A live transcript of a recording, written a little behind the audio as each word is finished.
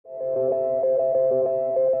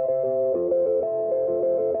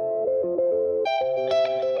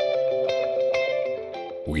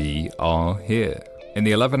are here in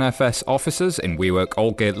the 11FS offices in WeWork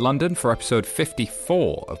Aldgate, London for episode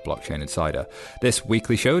 54 of Blockchain Insider. This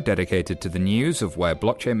weekly show dedicated to the news of where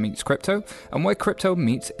blockchain meets crypto and where crypto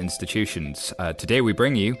meets institutions. Today we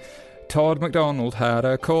bring you Todd McDonald had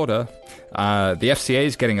a quarter, the FCA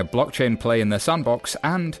is getting a blockchain play in their sandbox,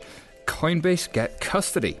 and Coinbase get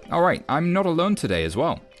custody. All right, I'm not alone today as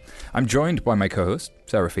well. I'm joined by my co-host,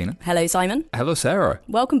 Sarah Feenan. Hello, Simon. Hello, Sarah.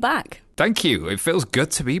 Welcome back. Thank you. It feels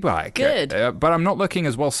good to be back. Good. But I'm not looking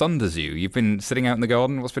as well-sunned as you. You've been sitting out in the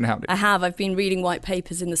garden. What's been happening? I have. I've been reading white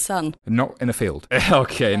papers in the sun. Not in a field.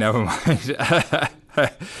 Okay, never mind.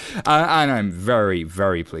 And I'm very,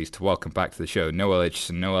 very pleased to welcome back to the show Noelle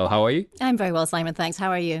Aitchison. Noelle, how are you? I'm very well, Simon. Thanks.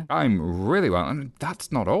 How are you? I'm really well. And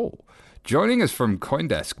that's not all. Joining us from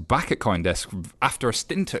CoinDesk, back at CoinDesk after a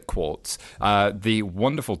stint at Quartz, the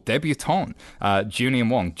wonderful debutante, Junian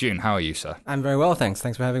Wong. June, how are you, sir? I'm very well, thanks.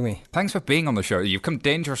 Thanks for having me. Thanks for being on the show. You've come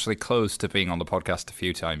dangerously close to being on the podcast a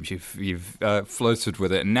few times. You've flirted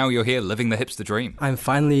with it, and now you're here living the hipster dream. I'm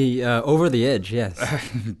finally over the edge, yes.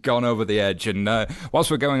 Gone over the edge. And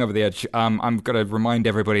whilst we're going over the edge, I'm going to remind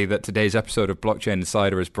everybody that today's episode of Blockchain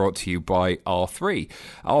Insider is brought to you by R3.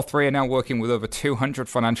 R3 are now working with over 200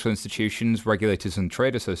 financial institutions, regulators and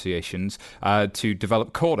trade associations to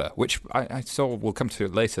develop Corda, which I saw, we'll come to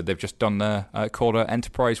it later. They've just done their Corda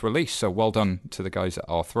enterprise release, so well done to the guys at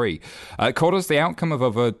R3. Corda is the outcome of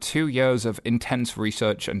over 2 years of intense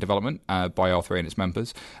research and development by R3 and its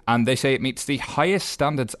members, and they say it meets the highest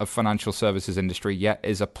standards of financial services industry, yet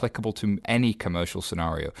is applicable to any commercial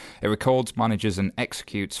scenario. It records, manages and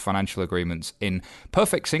executes financial agreements in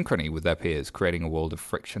perfect synchrony with their peers, creating a world of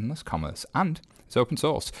frictionless commerce, and it's open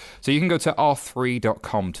source. So you can go to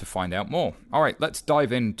r3.com to find out more. All right, let's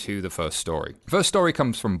dive into the first story. First story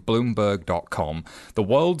comes from Bloomberg.com. The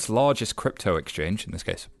world's largest crypto exchange, in this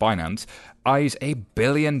case Binance, eyes a $1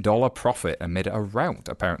 billion profit amid a rout,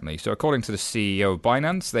 apparently. So according to the CEO of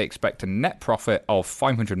Binance, they expect a net profit of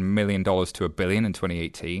 $500 million to $1 billion in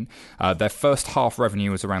 2018. Their first half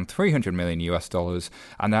revenue was around $300 million US,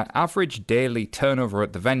 and their average daily turnover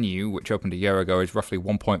at the venue, which opened a year ago, is roughly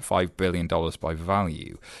 $1.5 billion by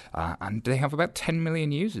value. And they have about 10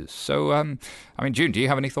 million users. So, June, do you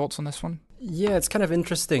have any thoughts on this one? Yeah, it's kind of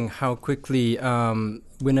interesting how quickly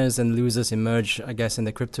winners and losers emerge, I guess, in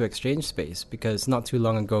the crypto exchange space, because not too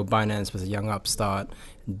long ago, Binance was a young upstart.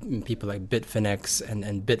 People like Bitfinex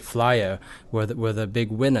and Bitflyer were the big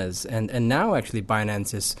winners. And now, actually,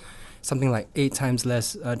 Binance is something like 8 times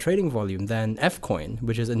less trading volume than Fcoin,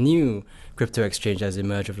 which is a new crypto exchange that has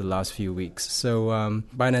emerged over the last few weeks. So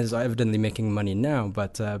Binance is evidently making money now,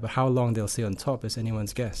 but how long they'll stay on top is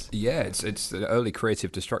anyone's guess. Yeah, it's the early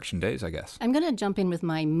creative destruction days, I guess. I'm going to jump in with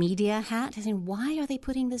my media hat. I think, why are they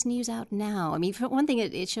putting this news out now? I mean, for one thing,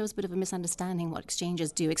 it shows a bit of a misunderstanding what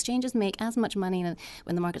exchanges do. Exchanges make as much money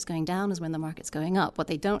when the market's going down as when the market's going up. What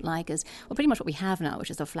they don't like is, well, pretty much what we have now, which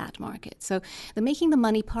is a flat market. So they're making the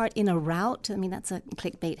money part in a rout. I mean, that's a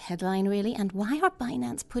clickbait headline, really. And why are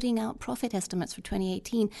Binance putting out profit estimates for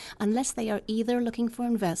 2018 unless they are either looking for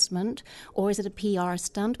investment or is it a PR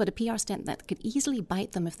stunt? But a PR stunt that could easily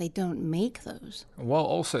bite them if they don't make those. Well,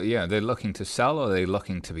 also, yeah, they're looking to sell or they're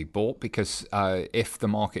looking to be bought, because if the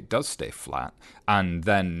market does stay flat, and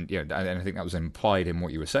then, and I think that was implied in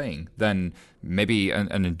what you were saying, then maybe, and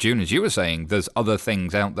in June, as you were saying, there's other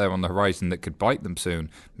things out there on the horizon that could bite them soon.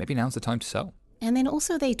 Maybe now's the time to sell. And then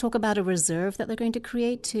also they talk about a reserve that they're going to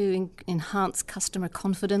create to enhance customer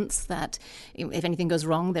confidence that if anything goes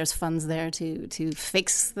wrong, there's funds there to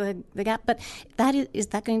fix the gap. But is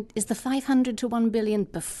the 500 to 1 billion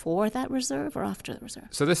before that reserve or after the reserve?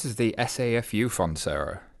 So this is the SAFU fund,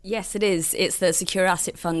 Sarah. Yes, it is. It's the Secure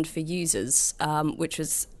Asset Fund for Users, which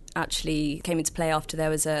was actually came into play after there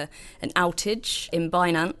was an outage in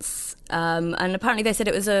Binance. And apparently they said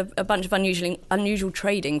it was a bunch of unusual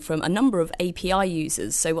trading from a number of API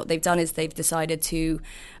users. So what they've done is they've decided to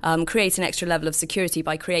create an extra level of security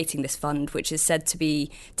by creating this fund, which is said to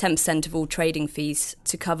be 10% of all trading fees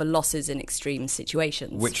to cover losses in extreme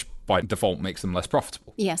situations. Which by default makes them less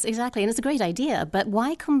profitable. Yes, exactly. And it's a great idea. But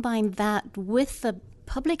why combine that with the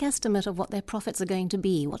public estimate of what their profits are going to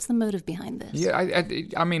be? What's the motive behind this? Yeah,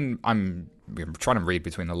 I mean, I'm trying to read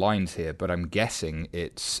between the lines here, but I'm guessing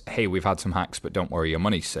it's, hey, we've had some hacks, but don't worry, your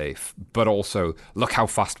money's safe. But also, look how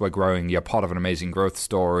fast we're growing. You're part of an amazing growth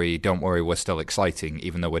story. Don't worry, we're still exciting,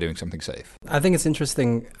 even though we're doing something safe. I think it's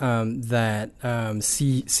interesting that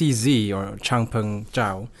CZ, or Changpeng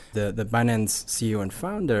Zhao, the Binance CEO and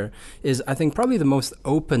founder, is, I think, probably the most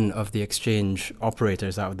open of the exchange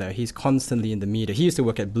operators out there. He's constantly in the media. He used to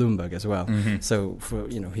work at Bloomberg as well. Mm-hmm. So,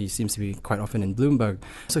 he seems to be quite often in Bloomberg.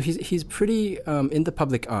 So he's pretty certainly in the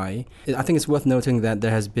public eye. I think it's worth noting that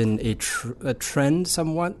there has been a trend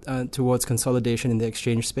somewhat towards consolidation in the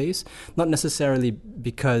exchange space, not necessarily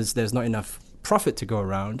because there's not enough profit to go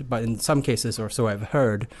around, but in some cases, or so I've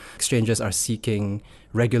heard, exchanges are seeking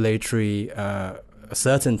regulatory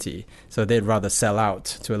certainty, so they'd rather sell out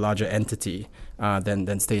to a larger entity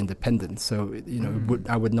than stay independent. So,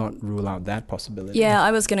 I would not rule out that possibility. Yeah, I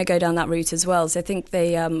was going to go down that route as well. So I think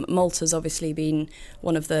Malta's obviously been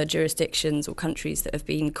one of the jurisdictions or countries that have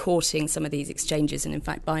been courting some of these exchanges, and in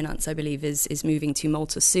fact Binance, I believe, is moving to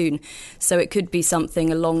Malta soon. So it could be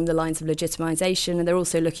something along the lines of legitimisation, and they're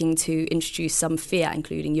also looking to introduce some fiat,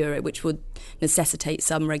 including euro, which would necessitate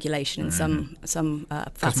some regulation in some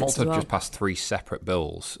facets because Malta as well. just passed 3 separate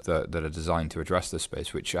bills that are designed to address this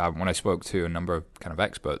space, which when I spoke to a number of kind of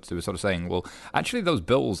experts, they were sort of saying, well, actually those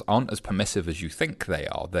bills aren't as permissive as you think they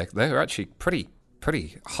are. They're actually pretty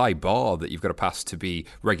high bar that you've got to pass to be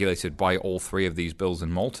regulated by all 3 of these bills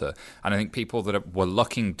in Malta. And I think people that were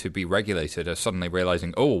looking to be regulated are suddenly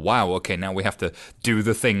realizing, oh, wow, okay, now we have to do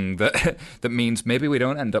the thing that means maybe we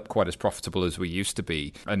don't end up quite as profitable as we used to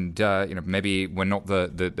be. And, maybe we're not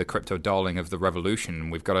the crypto darling of the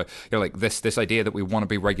revolution. We've got to, like this idea that we want to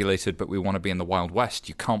be regulated, but we want to be in the Wild West.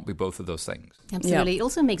 You can't be both of those things. Absolutely. Yeah. It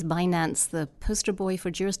also makes Binance the poster boy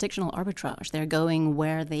for jurisdictional arbitrage. They're going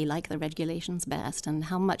where they like the regulations best. And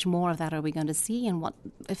how much more of that are we going to see, and what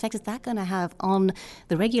effect is that going to have on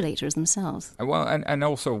the regulators themselves? Well, and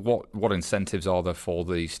also what incentives are there for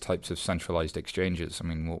these types of centralized exchanges? I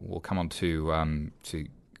mean, we'll come on to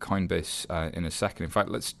Coinbase in a second. In fact,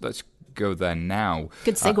 let's go there now.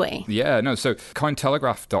 Good segue. So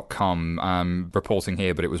Cointelegraph.com reporting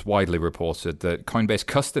here, but it was widely reported that Coinbase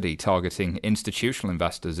custody targeting institutional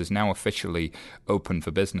investors is now officially open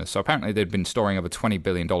for business. So apparently they'd been storing over $20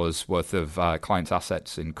 billion worth of clients'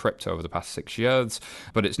 assets in crypto over the past 6 years,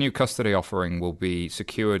 but its new custody offering will be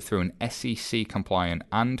secured through an SEC-compliant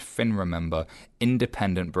and FINRA member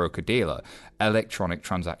independent broker-dealer, electronic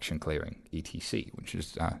transaction clearing, ETC, which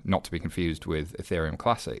is not to be confused with Ethereum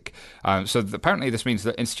Classic. Apparently this means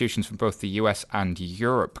that institutions from both the US and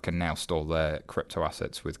Europe can now store their crypto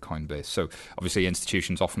assets with Coinbase. So obviously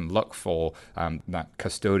institutions often look for that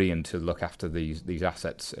custodian to look after these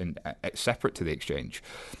assets separate to the exchange.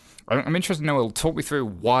 I'm interested, Noel, talk me through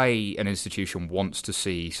why an institution wants to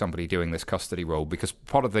see somebody doing this custody role, because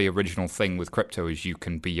part of the original thing with crypto is you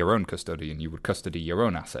can be your own custodian, you would custody your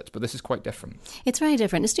own assets, but this is quite different. It's very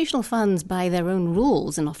different. Institutional funds, by their own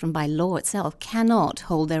rules and often by law itself, cannot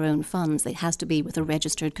hold their own funds. It has to be with a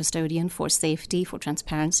registered custodian for safety, for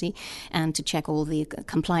transparency, and to check all the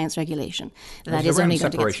compliance regulation. That is only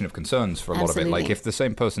separation of concerns for a lot of it. Like if the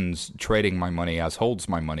same person's trading my money as holds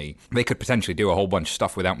my money, they could potentially do a whole bunch of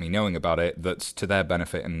stuff without me knowing about it that's to their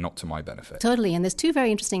benefit and not to my benefit. Totally, and there's 2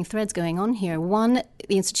 very interesting threads going on here. One,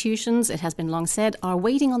 the institutions, it has been long said, are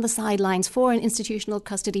waiting on the sidelines for an institutional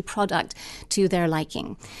custody product to their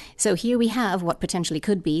liking. So here we have what potentially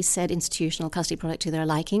could be said institutional custody product to their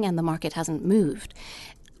liking, and the market hasn't moved.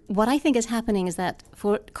 What I think is happening is that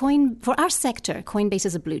for our sector, Coinbase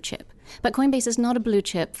is a blue chip. But Coinbase is not a blue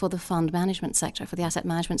chip for the fund management sector, for the asset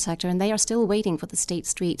management sector, and they are still waiting for the State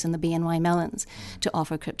Streets and the BNY Mellons to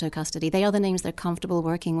offer crypto custody. They are the names they're comfortable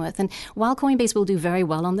working with. And while Coinbase will do very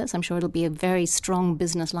well on this, I'm sure it'll be a very strong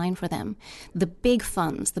business line for them. The big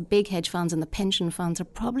funds, the big hedge funds and the pension funds are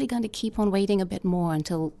probably going to keep on waiting a bit more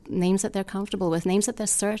until names that they're comfortable with, names that they're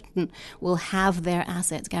certain will have their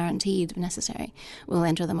assets guaranteed if necessary, will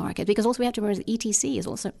enter the market. Because also we have to remember that ETC is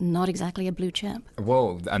also not exactly a blue chip.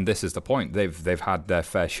 Well, and this is the point. They've had their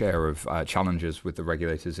fair share of challenges with the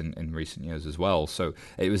regulators in recent years as well. So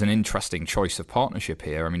it was an interesting choice of partnership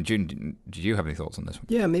here. I mean, June, did you have any thoughts on this one?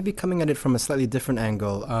 Yeah, maybe coming at it from a slightly different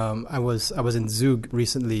angle. I was in Zug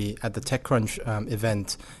recently at the TechCrunch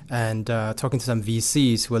event and talking to some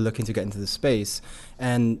VCs who are looking to get into the space.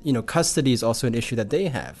 And, custody is also an issue that they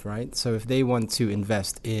have, right? So if they want to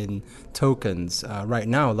invest in tokens, right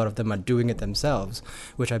now, a lot of them are doing it themselves,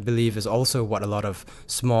 which I believe is also what a lot of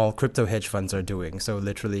small crypto hedge funds are doing. So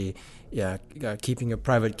literally, keeping your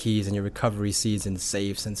private keys and your recovery seeds in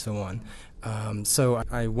safes and so on. So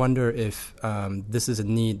I wonder if this is a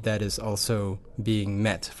need that is also being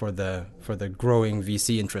met for the growing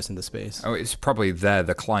VC interest in the space. Oh, it's probably they're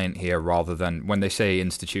the client here rather than when they say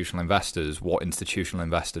institutional investors. What institutional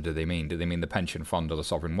investor do they mean? Do they mean the pension fund or the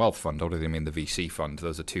sovereign wealth fund, or do they mean the VC fund?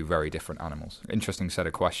 Those are 2 very different animals. Interesting set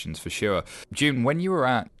of questions for sure. June, when you were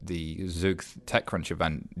at the Zug TechCrunch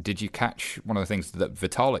event, did you catch one of the things that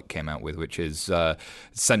Vitalik came out with, which is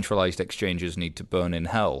centralized exchanges need to burn in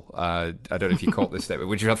hell? I don't know if you caught this statement,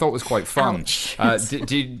 which I thought was quite fun.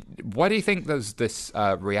 Why do you think there's this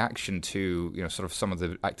reaction to sort of some of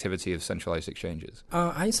the activity of centralized exchanges?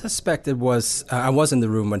 I suspect it was. I was in the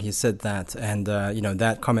room when he said that, and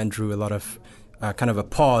that comment drew a lot of kind of a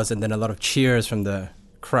pause and then a lot of cheers from the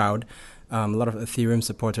crowd. A lot of Ethereum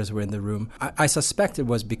supporters were in the room. I suspect it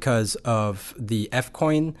was because of the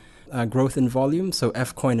Fcoin growth in volume. So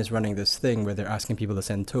Fcoin is running this thing where they're asking people to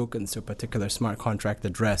send tokens to a particular smart contract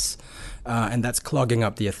address, and that's clogging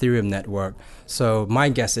up the Ethereum network. So my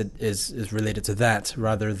guess is related to that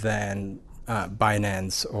rather than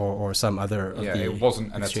Binance or some other of the it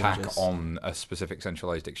wasn't an exchanges. attack on a specific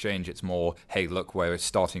centralized exchange. It's more, hey, look, we're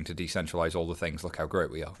starting to decentralize all the things. Look how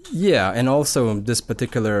great we are. Yeah, and also this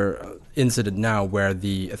particular incident now where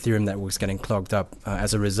the Ethereum network is getting clogged up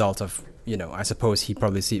as a result of, I suppose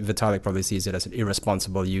Vitalik probably sees it as an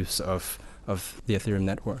irresponsible use of the Ethereum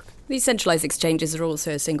network. These centralized exchanges are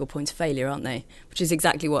also a single point of failure, aren't they? Which is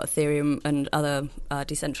exactly what Ethereum and other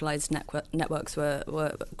decentralized networks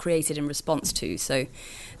were created in response to. So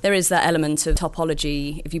there is that element of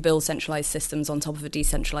topology. If you build centralized systems on top of a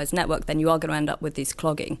decentralized network, then you are going to end up with these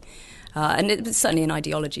clogging. And it's certainly an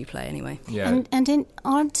ideology play anyway. Yeah.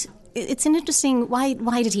 It's an interesting.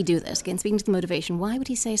 Why did he do this? Again, speaking to the motivation, why would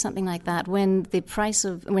he say something like that when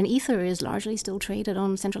when Ether is largely still traded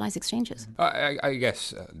on centralized exchanges? I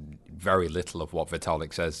guess very little of what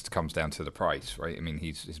Vitalik says comes down to the price, right? I mean,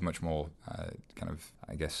 he's much more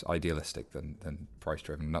idealistic than price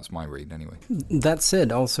driven. That's my read anyway. That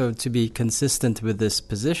said, also to be consistent with this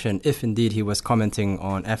position, if indeed he was commenting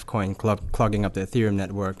on Fcoin clogging up the Ethereum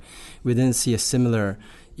network, we didn't see a similar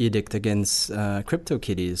edict against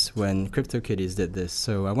CryptoKitties when CryptoKitties did this.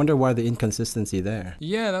 So I wonder why the inconsistency there.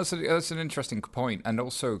 Yeah, that's an interesting point. And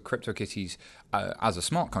also CryptoKitties as a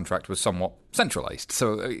smart contract was somewhat centralized.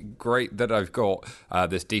 So great that I've got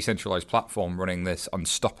this decentralized platform running this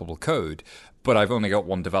unstoppable code, but I've only got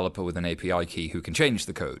one developer with an API key who can change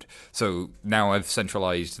the code. So now I've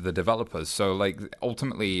centralized the developers. So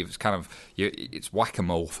ultimately it's kind of it's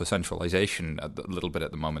whack-a-mole for centralization a little bit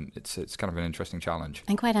at the moment. It's kind of an interesting challenge.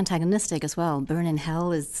 And quite antagonistic as well. Burn in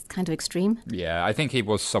hell is kind of extreme. Yeah, I think he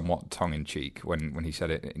was somewhat tongue-in-cheek when he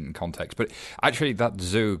said it in context. But actually that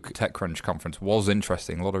Zug TechCrunch conference was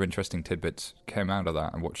interesting. A lot of interesting tidbits came out of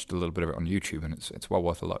that. I watched a little bit of it on YouTube, and it's well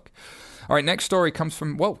worth a look. All right, next story comes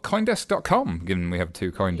from, CoinDesk.com, given we have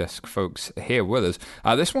two CoinDesk folks here with us.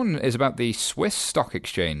 This one is about the Swiss Stock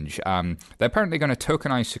Exchange. They're apparently going to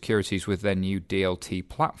tokenize securities with their new DLT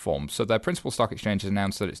platform. So their principal stock exchange has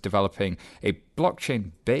announced that it's developing a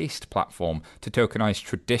blockchain-based platform to tokenize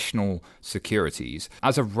traditional securities.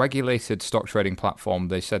 As a regulated stock trading platform,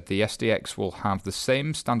 they said the SDX will have the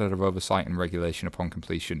same standard of oversight and regulation upon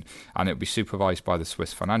completion, and it will be supervised by the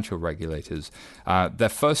Swiss financial regulators. Their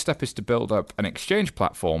first step is to build up an exchange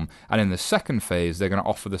platform, and in the second phase, they're going to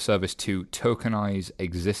offer the service to tokenize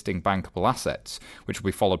existing bankable assets, which will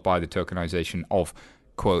be followed by the tokenization of,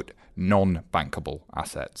 quote, non-bankable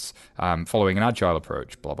assets, following an agile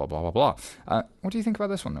approach, blah, blah, blah, blah, blah. What do you think about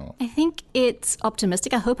this one, Noel? I think it's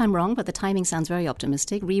optimistic. I hope I'm wrong, but the timing sounds very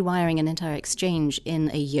optimistic. Rewiring an entire exchange in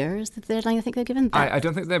a year is the deadline I think they've given. I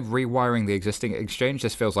don't think they're rewiring the existing exchange.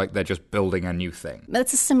 This feels like they're just building a new thing. But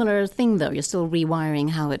it's a similar thing, though. You're still rewiring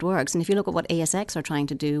how it works. And if you look at what ASX are trying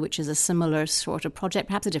to do, which is a similar sort of project,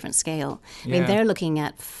 perhaps a different scale. I mean, they're looking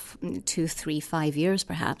at 2, 3, 5 years,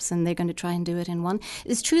 perhaps, and they're going to try and do it in one.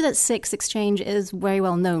 It's true that SIX Exchange is very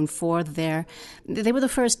well known for they were the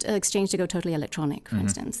first exchange to go totally electronic, for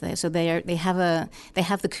instance. They have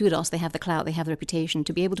the kudos, they have the clout, they have the reputation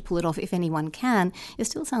to be able to pull it off if anyone can. It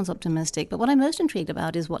still sounds optimistic, but what I'm most intrigued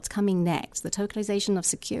about is what's coming next, the tokenization of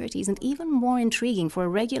securities, and even more intriguing for a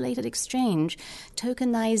regulated exchange,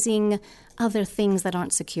 tokenizing other things that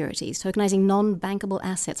aren't securities. Tokenizing non-bankable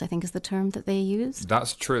assets, I think, is the term that they use.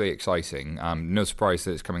 That's truly exciting. No surprise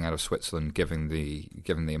that it's coming out of Switzerland, given the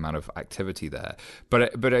amount of activity there.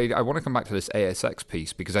 But I want to come back to this ASX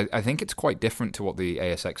piece, because I think it's quite different to what the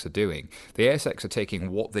ASX are doing. The ASX are taking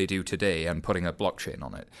what they do today and putting a blockchain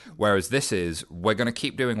on it, whereas this is, we're going to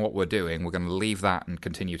keep doing what we're doing, we're going to leave that and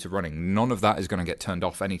continue to running. None of that is going to get turned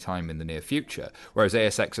off anytime in the near future, whereas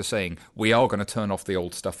ASX are saying, we are going to turn off the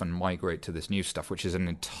old stuff and migrate to this new stuff, which is an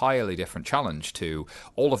entirely different challenge to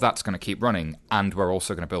all of that's going to keep running, and we're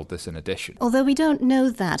also going to build this in addition. Although we don't know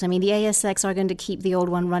that. I mean, the ASX are going to keep the old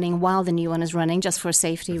one running while the new one is running, just for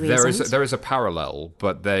safety reasons. There is a parallel,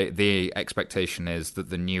 but the expectation is that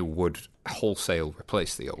the new would wholesale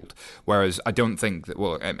replace the old. Whereas I don't think that,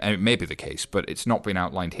 well, and it may be the case, but it's not been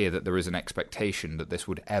outlined here that there is an expectation that this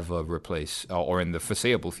would ever replace, or in the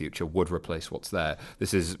foreseeable future would replace what's there.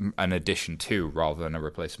 This is an addition to rather than a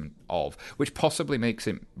replacement of, which possibly makes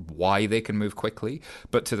it why they can move quickly.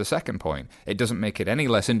 But to the second point, it doesn't make it any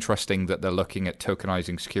less interesting that they're looking at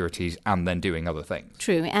tokenizing securities and then doing other things.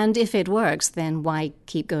 True, and if it works, then why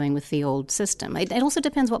keep going with the old system? It also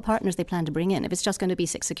depends what partners they plan to bring in. If it's just going to be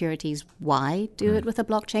 6 securities, why do it with a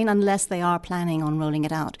blockchain, unless they are planning on rolling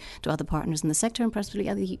it out to other partners in the sector and possibly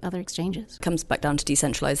other exchanges? Comes back down to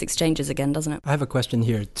decentralized exchanges again, doesn't it? I have a question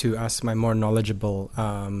here to ask my more knowledgeable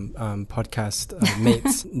podcast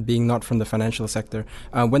mates, being not from the financial sector.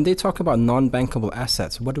 When they talk about non-bankable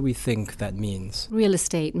assets, what do we think that means? Real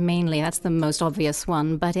estate, mainly. That's the most obvious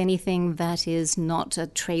one. But anything that is not a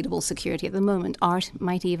tradable security at the moment. Art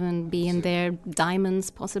might even be in there. Diamonds,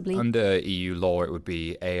 possibly. Under EU law, it would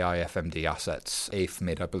be AIFMD assets,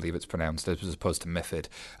 AIFMD, I believe it's pronounced, as opposed to MiFID.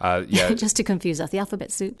 Just to confuse us, the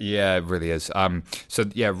alphabet soup. Yeah, it really is.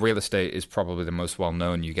 Real estate is probably the most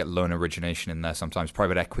well-known. You get loan origination in there sometimes,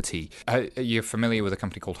 private equity. You're familiar with a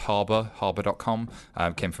company called Harbour.com?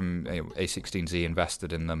 Came from A16Z,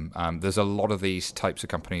 invested in them. There's a lot of these types of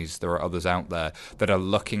companies. There are others out there that are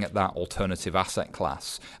looking at that alternative asset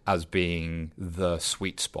class as being the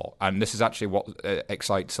sweet spot. And this is actually what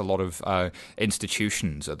excites a lot of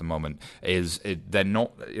institutions at the moment. They're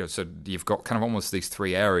not, so you've got kind of almost these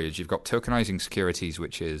 3 areas. You've got tokenizing securities,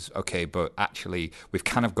 which is okay, but actually we've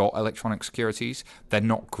kind of got electronic securities. They're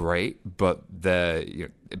not great, but they're,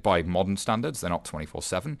 by modern standards, they're not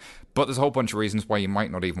 24/7. But there's a whole bunch of reasons why you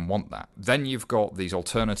might not even want that. Then you've got these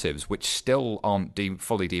alternatives, which still aren't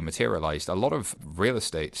fully dematerialized. A lot of real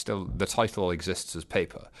estate, still, the title exists as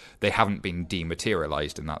paper. They haven't been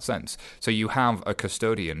dematerialized in that sense. So you have a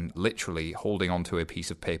custodian literally holding onto a piece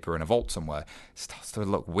of paper in a vault somewhere. It starts to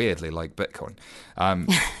look weirdly like Bitcoin.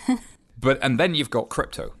 And then you've got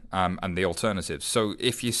crypto and the alternatives. So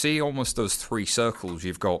if you see almost those 3 circles,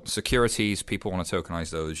 you've got securities, people want to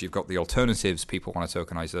tokenize those. You've got the alternatives, people want to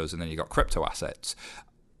tokenize those. And then you've got crypto assets.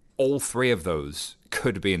 All 3 of those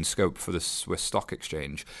could be in scope for the Swiss Stock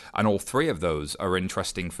Exchange. And all 3 of those are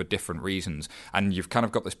interesting for different reasons. And you've kind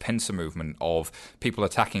of got this pincer movement of people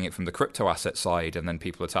attacking it from the crypto asset side and then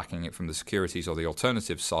people attacking it from the securities or the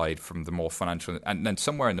alternative side from the more financial. And then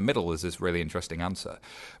somewhere in the middle is this really interesting answer.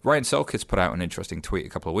 Ryan Selkis put out an interesting tweet a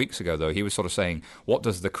couple of weeks ago, though. He was sort of saying, what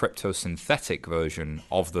does the crypto synthetic version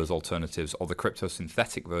of those alternatives or the crypto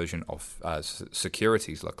synthetic version of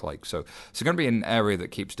securities look like? So it's going to be an area that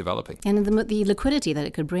keeps developing. And the liquidity that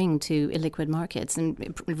it could bring to illiquid markets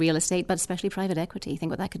and real estate, but especially private equity.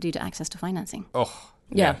 Think what that could do to access to financing. Oh,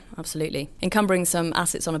 yeah, absolutely. Encumbering some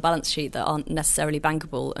assets on a balance sheet that aren't necessarily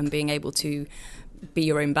bankable and being able to be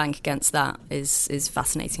your own bank against that is a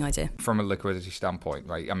fascinating idea. From a liquidity standpoint,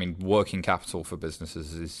 right? I mean, working capital for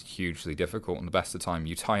businesses is hugely difficult, and the best of the time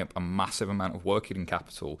you tie up a massive amount of working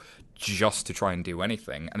capital just to try and do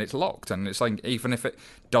anything, and it's locked. And it's like, even if it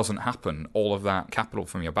doesn't happen, all of that capital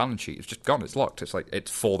from your balance sheet is just gone. It's locked. It's like, it's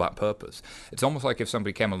for that purpose. It's almost like if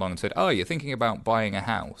somebody came along and said, oh, you're thinking about buying a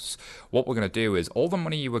house. What we're going to do is all the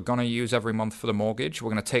money you were going to use every month for the mortgage,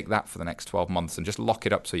 we're going to take that for the next 12 months and just lock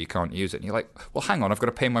it up so you can't use it. And you're like, well, hang on, I've got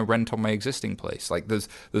to pay my rent on my existing place. Like, there's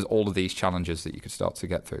all of these challenges that you could start to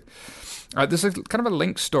get through. There's a kind of a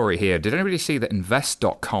link story here. Did anybody see that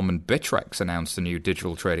Invest.com and Bittrex announced a new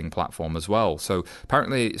digital trading platform as well? So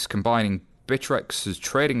apparently it's combining Bittrex's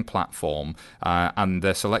trading platform and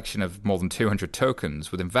their selection of more than 200 tokens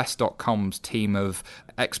with Invest.com's team of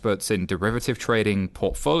experts in derivative trading,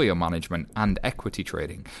 portfolio management, and equity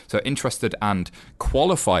trading. So interested and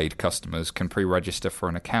qualified customers can pre-register for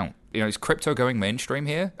an account. Is crypto going mainstream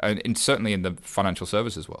here? And certainly in the financial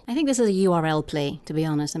services world. I think this is a URL play, to be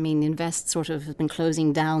honest. I mean, Invest sort of has been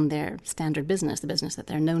closing down their standard business, the business that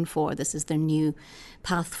they're known for. This is their new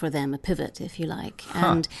path for them, a pivot, if you like.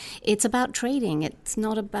 And it's about trading. It's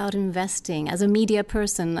not about investing. As a media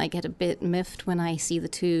person, I get a bit miffed when I see the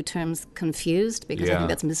 2 terms confused, because I think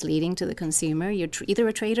that's misleading to the consumer. You're either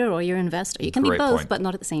a trader or you're an investor. You can be both, but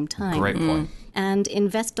not at the same time. Great point. And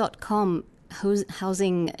Invest.com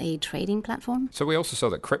housing a trading platform. So we also saw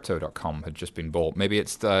that Crypto.com had just been bought. Maybe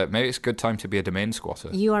it's a good time to be a domain squatter.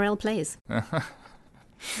 URL plays.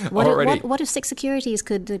 What if Six Securities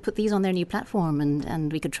could put these on their new platform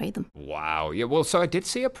and we could trade them? Wow. Yeah, well, so I did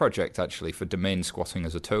see a project actually for domain squatting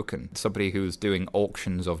as a token. Somebody who's doing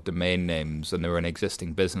auctions of domain names, and they were an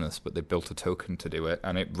existing business, but they built a token to do it,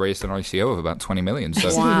 and it raised an ICO of about 20 million.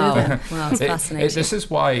 So wow, that's fascinating. This is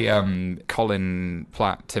why Colin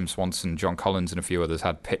Platt, Tim Swanson, John Collins, and a few others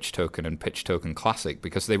had Pitch Token and Pitch Token Classic,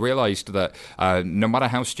 because they realized that no matter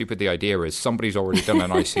how stupid the idea is, somebody's already done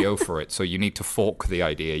an ICO for it, so you need to fork the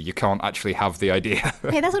idea. You can't actually have the idea.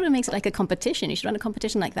 Hey, that's what makes it like a competition. You should run a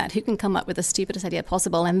competition like that. Who can come up with the stupidest idea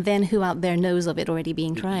possible, and then who out there knows of it already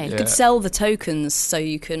being tried? You could sell the tokens so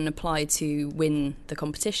you can apply to win the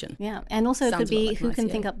competition. Yeah, and also it could be like who can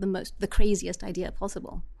think up the craziest idea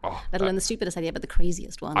possible. Let alone the stupidest idea, but the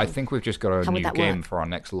craziest one. I think we've just got a new game for our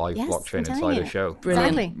next live Blockchain Insider show.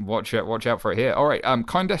 Exactly. Watch out for it here. All right,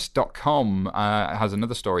 Coindesk.com has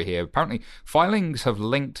another story here. Apparently, filings have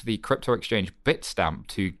linked the crypto exchange Bitstamp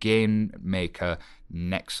to game maker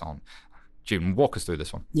Nexon. June, walk us through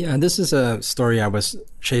this one. Yeah, this is a story I was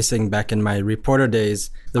chasing back in my reporter days.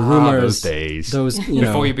 The rumors, those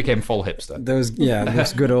before you became full hipster. Those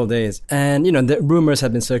good old days. And the rumors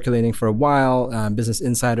have been circulating for a while. Business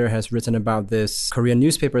Insider has written about this. Korean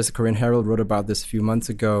newspapers, the Korean Herald, wrote about this a few months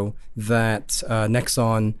ago, that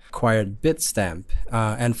Nexon acquired Bitstamp.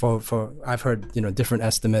 And for I've heard different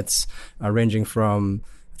estimates ranging from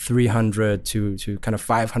 300 to kind of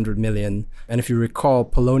 500 million. And if you recall,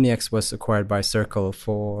 Poloniex was acquired by Circle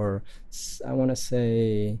for, I want to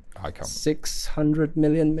say, 600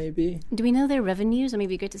 million maybe. Do we know their revenues? Or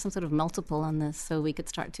maybe go to some sort of multiple on this so we could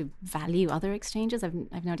start to value other exchanges? I've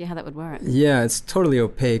no idea how that would work. Yeah, it's totally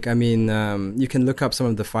opaque. I mean, you can look up some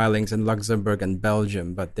of the filings in Luxembourg and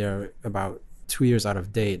Belgium, but they're about 2 years out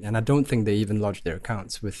of date. And I don't think they even lodged their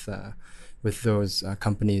accounts with those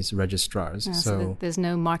companies' registrars. So there's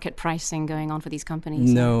no market pricing going on for these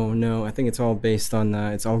companies? No. I think it's all based on,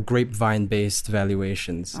 it's all grapevine-based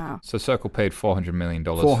valuations. Wow. So Circle paid $400 million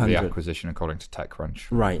for the acquisition, according to TechCrunch.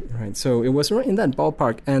 Right. So it was right in that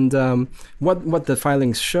ballpark. And what the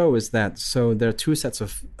filings show is that, so there are two sets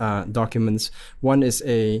of documents. One is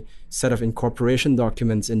a set of incorporation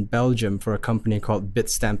documents in Belgium for a company called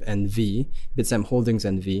Bitstamp NV, Bitstamp Holdings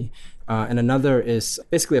NV. And another is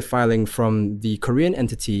basically a filing from the Korean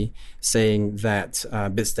entity saying that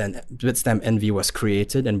Bitstamp NV was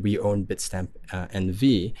created and we own Bitstamp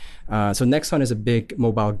NV. So Nexon is a big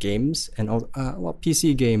mobile games and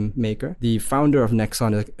PC game maker. The founder of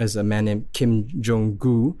Nexon is a man named Kim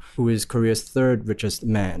Jong-gu, who is Korea's third richest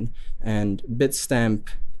man. And Bitstamp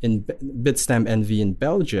NV in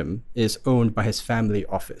Belgium is owned by his family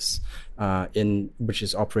office, which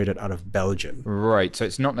is operated out of Belgium. Right. So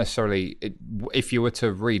it's not necessarily, if you were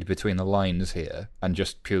to read between the lines here and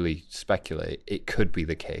just purely speculate, it could be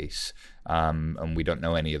the case. And we don't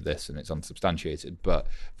know any of this and it's unsubstantiated, but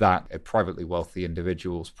that a privately wealthy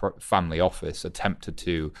individual's family office attempted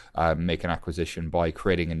to make an acquisition by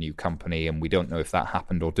creating a new company, and we don't know if that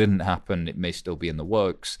happened or didn't happen. It may still be in the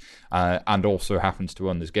works, and also happens to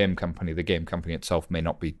own this game company. The game company itself may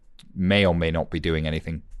or may not be doing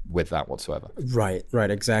anything with that whatsoever. Right,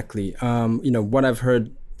 exactly. What I've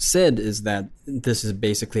heard said is that this is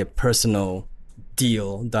basically a personal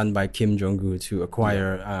deal done by Kim Jong-gu to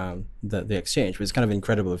acquire the exchange, which is kind of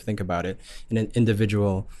incredible if you think about it. An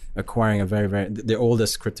individual acquiring the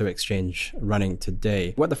oldest crypto exchange running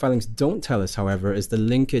today. What the filings don't tell us, however, is the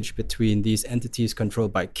linkage between these entities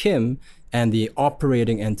controlled by Kim and the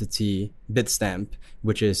operating entity Bitstamp,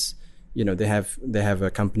 which is, they have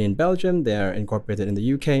a company in Belgium, they are incorporated in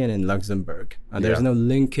the UK and in Luxembourg. There's no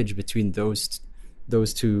linkage between those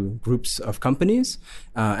two groups of companies,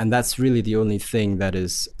 and that's really the only thing that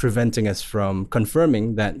is preventing us from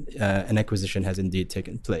confirming that an acquisition has indeed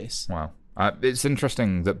taken place. Wow. It's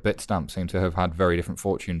interesting that Bitstamp seem to have had very different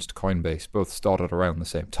fortunes to Coinbase. Both started around the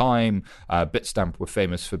same time. Bitstamp were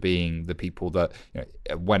famous for being the people that,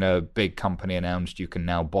 when a big company announced you can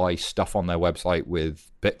now buy stuff on their website with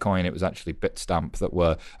Bitcoin, it was actually Bitstamp that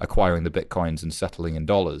were acquiring the Bitcoins and settling in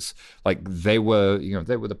dollars. Like they were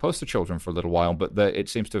the poster children for a little while, but it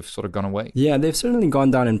seems to have sort of gone away. Yeah, they've certainly gone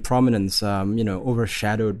down in prominence,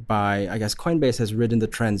 overshadowed by, I guess, Coinbase has ridden the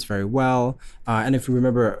trends very well. And if you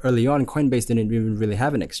remember early on, Coinbase didn't even really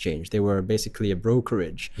have an exchange. They were basically a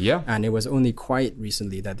brokerage. Yeah. And it was only quite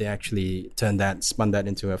recently that they actually spun that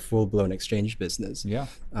into a full-blown exchange business. Yeah.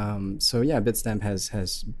 Bitstamp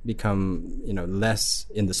has become, less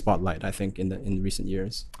in the spotlight, I think, in recent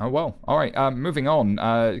years. Oh, well. All right. Moving on.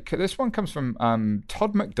 This one comes from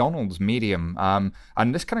Todd McDonald's Medium.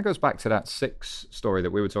 And this kind of goes back to that SIX story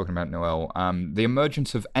that we were talking about, Noel. The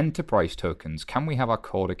emergence of enterprise tokens. Can we have our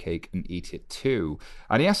Corda cake and eat it too?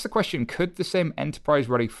 And he asked the question, could the same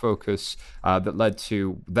enterprise-ready focus that led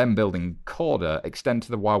to them building Corda extend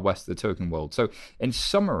to the Wild West of the token world? So in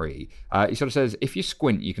summary, he sort of says, if you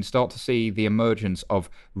squint, you can start to see the emergence of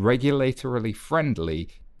regulatorily friendly,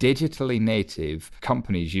 digitally native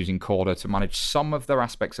companies using Corda to manage some of their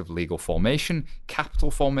aspects of legal formation, capital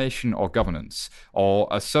formation, or governance, or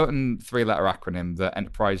a certain three-letter acronym that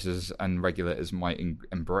enterprises and regulators might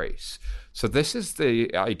embrace. So this is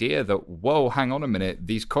the idea that, whoa, hang on a minute,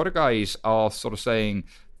 these Corda guys are sort of saying,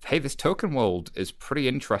 hey, this token world is pretty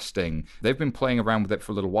interesting. They've been playing around with it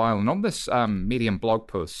for a little while. And on this Medium blog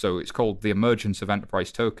post, so it's called The Emergence of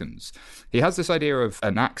Enterprise Tokens, he has this idea of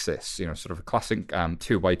an axis, sort of a classic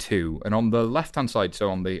 2x2. And on the left-hand side, so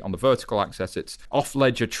on the vertical axis, it's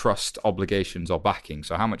off-ledger trust obligations or backing.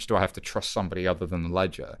 So how much do I have to trust somebody other than the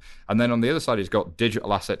ledger? And then on the other side, he's got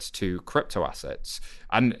digital assets to crypto assets.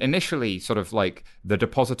 And initially, sort of like the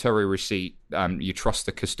depository receipt, you trust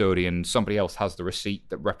the custodian, somebody else has the receipt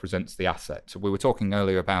that represents the asset. So we were talking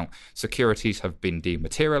earlier about securities have been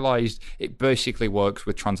dematerialized. It basically works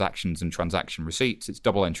with transactions and transaction receipts. It's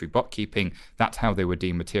double entry bookkeeping. That's how they were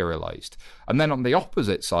dematerialized. And then on the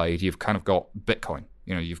opposite side, you've kind of got Bitcoin.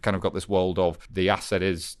 You've kind of got this world of the asset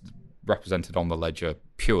is represented on the ledger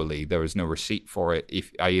purely. There is no receipt for it.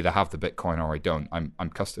 If I either have the Bitcoin or I don't, I'm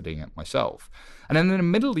custodying it myself. And then in the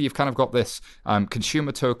middle, you've kind of got this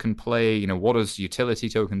consumer token play. What does utility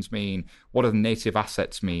tokens mean? What do the native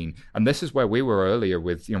assets mean? And this is where we were earlier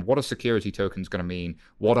with, what are security tokens going to mean?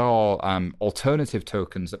 What are alternative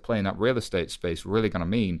tokens that play in that real estate space really going to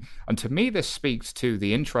mean? And to me, this speaks to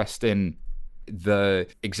the interest in the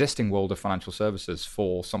existing world of financial services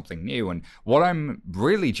for something new. And what I'm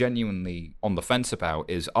really genuinely on the fence about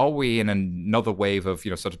is, are we in another wave of,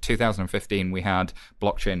 sort of 2015, we had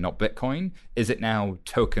blockchain, not Bitcoin? Is it now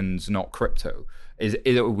tokens, not crypto?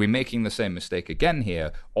 Are we making the same mistake again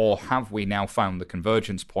here, or have we now found the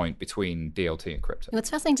convergence point between DLT and crypto?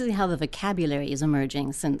 It's fascinating to see how the vocabulary is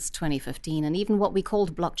emerging since 2015, and even what we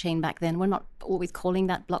called blockchain back then, we're not always calling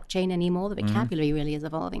that blockchain anymore. The vocabulary really is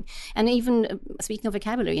evolving. And even speaking of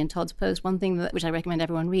vocabulary, in Todd's post, one thing which I recommend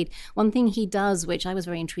everyone read, one thing he does, which I was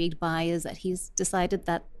very intrigued by, is that he's decided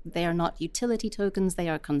that they are not utility tokens, they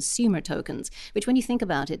are consumer tokens, which when you think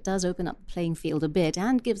about it, does open up the playing field a bit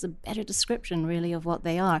and gives a better description really of what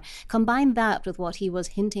they are. Combine that with what he was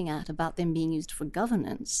hinting at about them being used for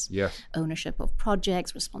governance, ownership of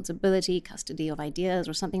projects, responsibility, custody of ideas,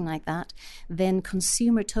 or something like that, then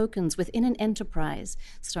consumer tokens within an enterprise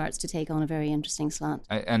starts to take on a very interesting slant.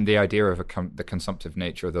 And the idea of the consumptive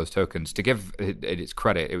nature of those tokens, to give it its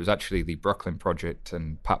credit, it was actually the Brooklyn Project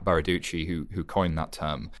and Pat Baraducci who coined that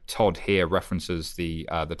term. Todd here references the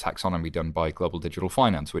taxonomy done by Global Digital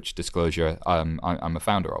Finance, which, disclosure, I'm a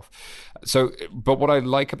founder of. So, but what I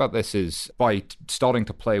like about this is by starting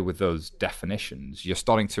to play with those definitions, you're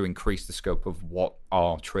starting to increase the scope of what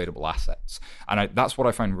are tradable assets. And that's what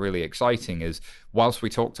I find really exciting is, whilst we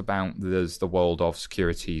talked about there's the world of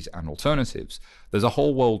securities and alternatives, there's a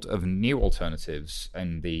whole world of new alternatives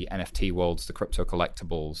in the NFT worlds, the crypto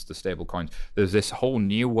collectibles, the stable coins. There's this whole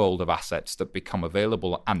new world of assets that become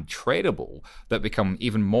available and tradable that become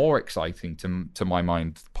even more exciting to my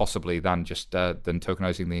mind, possibly than just than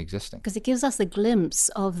tokenizing the existing. Because it gives us a glimpse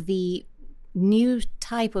of the new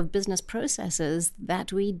type of business processes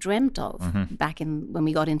that we dreamt of back in when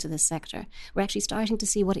we got into this sector. We're actually starting to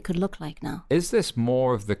see what it could look like now. Is this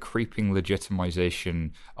more of the creeping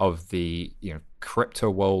legitimization of the crypto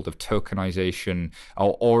world of tokenization,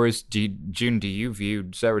 or is June? Do you view,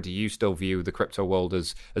 Sarah? Do you still view the crypto world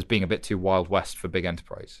as being a bit too Wild West for big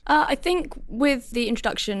enterprise? I think with the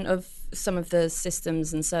introduction of some of the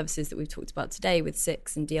systems and services that we've talked about today, with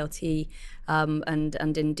SIX and DLT,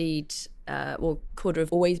 and indeed, Corda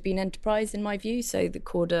have always been enterprise in my view. So the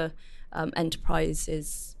Corda enterprise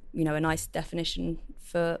is a nice definition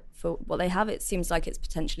for what they have. It seems like it's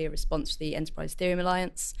potentially a response to the Enterprise Ethereum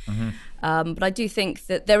Alliance. But I do think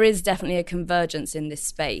that there is definitely a convergence in this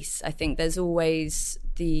space. I think there's always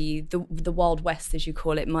the Wild West, as you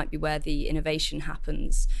call it, might be where the innovation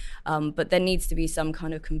happens. But there needs to be some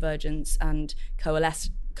kind of convergence and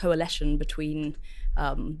coalition between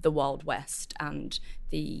the Wild West and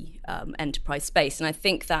the enterprise space. And I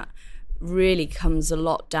think that really comes a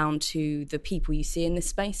lot down to the people you see in this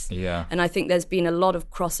space. Yeah. And I think there's been a lot of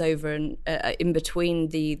crossover in between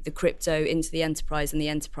the crypto into the enterprise and the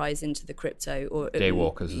enterprise into the crypto. Or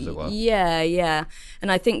Daywalkers, as it were. Yeah.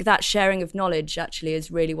 And I think that sharing of knowledge actually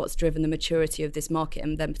is really what's driven the maturity of this market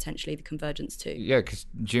and then potentially the convergence too. Yeah, because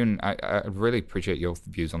June, I really appreciate your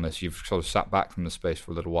views on this. You've sort of sat back from the space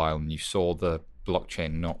for a little while and you saw the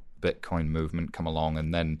blockchain, not Bitcoin movement come along,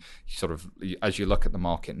 and then sort of as you look at the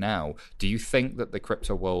market now, do you think that the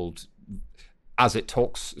crypto world, as it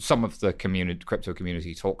talks, some of the crypto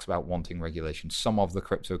community talks about wanting regulation, some of the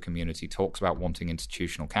crypto community talks about wanting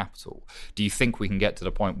institutional capital, do you think we can get to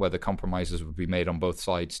the point where the compromises would be made on both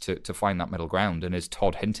sides to find that middle ground? And is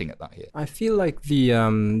Todd hinting at that here? I feel like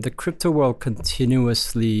the crypto world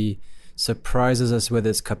continuously surprises us with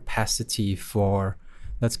its capacity for,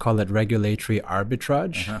 let's call it, regulatory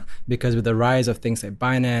arbitrage. Because with the rise of things like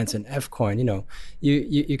Binance and Fcoin,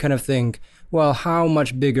 you kind of think, well, how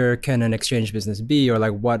much bigger can an exchange business be, or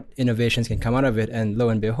like what innovations can come out of it? And lo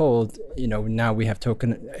and behold, now we have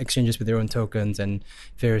token exchanges with their own tokens and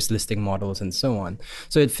various listing models and so on.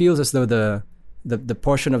 So it feels as though the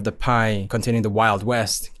portion of the pie containing the Wild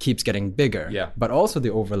West keeps getting bigger. Yeah. But also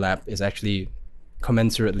the overlap is actually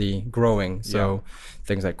commensurately growing. So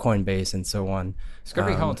things like Coinbase and so on. It's going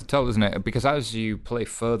to be hard to tell, isn't it? Because as you play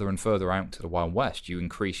further and further out to the Wild West, you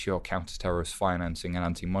increase your counter-terrorist financing and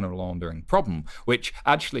anti-money laundering problem, which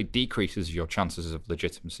actually decreases your chances of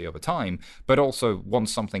legitimacy over time. But also,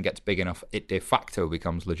 once something gets big enough, it de facto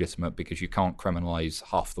becomes legitimate because you can't criminalize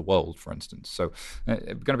half the world, for instance. So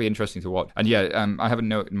it's going to be interesting to watch. And I have a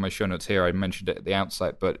note in my show notes here. I mentioned it at the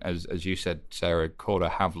outset, but as you said, Sarah, Corda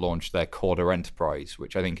have launched their Corda Enterprise,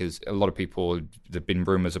 which I think is a lot of people, there have been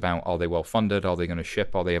rumors about, are they well funded? Are they going to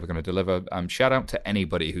ship? Are they ever going to deliver? Shout out to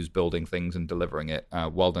anybody who's building things and delivering it.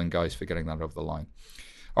 Well done, guys, for getting that over the line.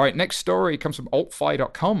 All right, next story comes from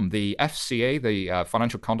altfi.com. The FCA, the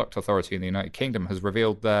Financial Conduct Authority in the United Kingdom, has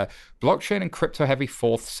revealed their blockchain and crypto-heavy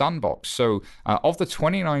fourth sandbox. So of the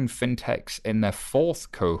 29 fintechs in their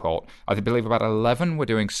fourth cohort, I believe about 11 were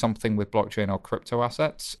doing something with blockchain or crypto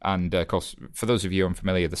assets. And of course, for those of you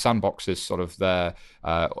unfamiliar, the sandbox is sort of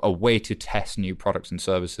a way to test new products and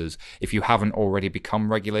services if you haven't already become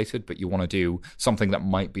regulated, but you want to do something that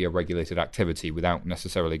might be a regulated activity without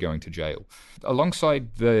necessarily going to jail. Alongside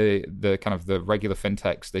the kind of the regular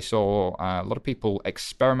fintechs, they saw a lot of people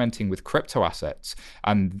experimenting with crypto assets.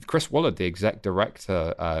 And Chris Woolard, the exec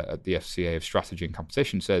director at the FCA of Strategy and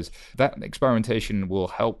Competition, says that experimentation will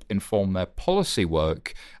help inform their policy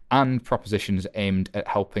work and propositions aimed at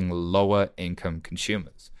helping lower income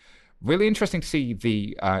consumers. Really interesting to see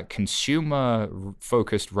the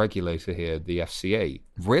consumer-focused regulator here, the FCA,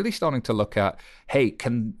 really starting to look at, hey,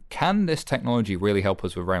 can this technology really help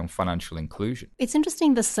us around financial inclusion? It's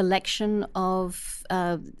interesting, the selection of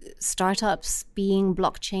startups being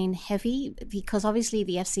blockchain heavy, because obviously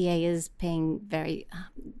the FCA is paying very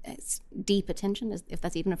deep attention, if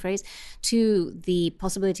that's even a phrase, to the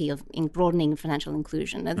possibility of broadening financial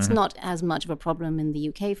inclusion. It's not as much of a problem in the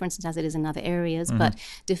UK, for instance, as it is in other areas, but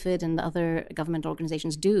DFID and other government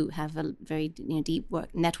organizations do have a very deep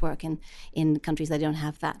network in countries that don't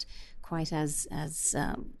have that quite as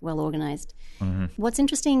well organized. What's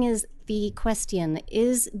interesting is the question,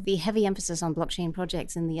 is the heavy emphasis on blockchain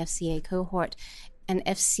projects in the FCA cohort an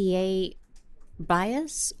FCA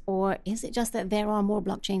bias, or is it just that there are more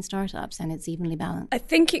blockchain startups and it's evenly balanced? I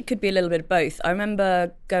think it could be a little bit of both. I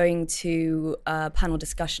remember going to a panel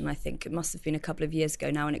discussion, I think it must have been a couple of years ago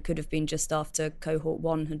now, and it could have been just after cohort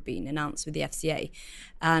 1 had been announced with the FCA.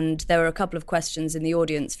 And there were a couple of questions in the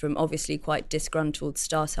audience from obviously quite disgruntled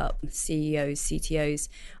startup CEOs, CTOs,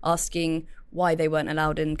 asking why they weren't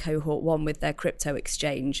allowed in cohort 1 with their crypto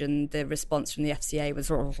exchange, and the response from the FCA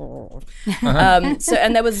was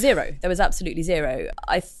and there was zero. There was absolutely zero.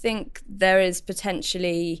 I think there is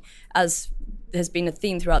potentially, as has been a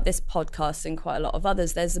theme throughout this podcast and quite a lot of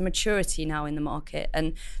others, there's a maturity now in the market,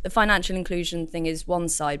 and the financial inclusion thing is one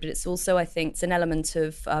side, but it's also, I think, it's an element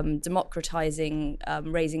of democratizing,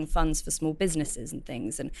 raising funds for small businesses and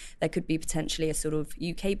things, and there could be potentially a sort of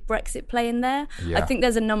UK Brexit play in there. I think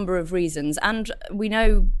there's a number of reasons, and we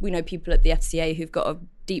know people at the FCA who've got a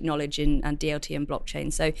deep knowledge in DLT and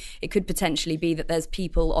blockchain. So it could potentially be that there's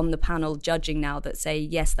people on the panel judging now that say,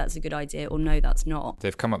 yes, that's a good idea, or no, that's not.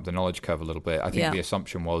 They've come up the knowledge curve a little bit. I think the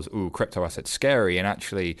assumption was, crypto assets scary. And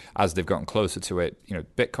actually, as they've gotten closer to it,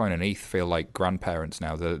 Bitcoin and ETH feel like grandparents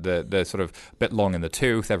now. They're sort of a bit long in the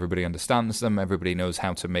tooth. Everybody understands them. Everybody knows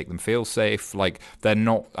how to make them feel safe. Like they're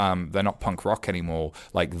not punk rock anymore.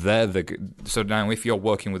 Like so now if you're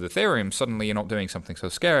working with Ethereum, suddenly you're not doing something so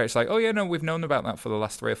scary. It's like, oh yeah, no, we've known about that for the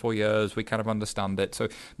last 3 or 4 years. We kind of understand it. So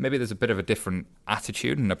maybe there's a bit of a different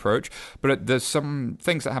attitude and approach. But there's some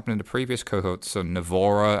things that happened in the previous cohorts, so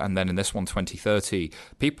Navora, and then in this one, 2030,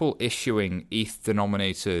 people issuing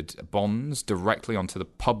ETH-denominated bonds directly onto the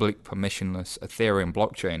public permissionless Ethereum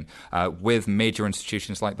blockchain with major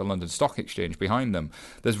institutions like the London Stock Exchange behind them.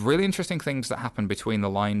 There's really interesting things that happen between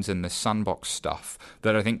the lines in this sandbox stuff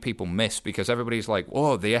that I think people miss, because everybody's like,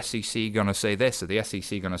 oh, the SEC going to say this or the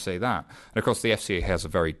SEC going to say that. And of course, the FCA has a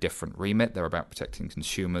very different remit. They're about protecting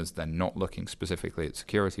consumers. They're not looking specifically at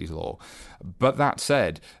securities law. But that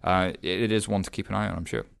said, it is one to keep an eye on, I'm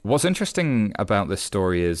sure. What's interesting about this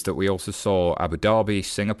story is that we also saw Abu Dhabi,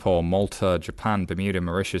 Singapore, Malta, Japan, Bermuda,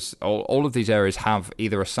 Mauritius. All of these areas have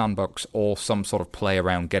either a sandbox or some sort of play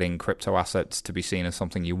around getting crypto assets to be seen as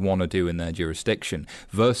something you want to do in their jurisdiction,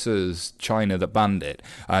 versus China that banned it.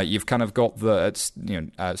 You've kind of got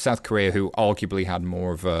South Korea, who arguably had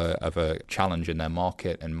more of a challenge in their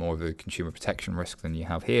market and more of a consumer protection risk than you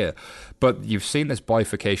have here. But you've seen this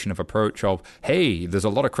bifurcation of approach of, hey, there's a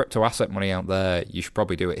lot of crypto asset money out there, you should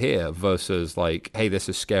probably do it here, versus like, hey, this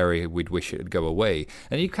is scary, we'd wish it'd go away.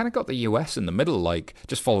 And you kind of got the US in the middle, like,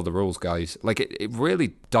 just follow the rules, guys. Like, it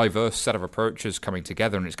really diverse set of approaches coming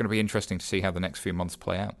together, and it's going to be interesting to see how the next few months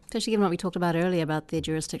play out. Especially given what we talked about earlier about the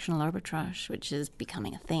jurisdictional arbitrage, which is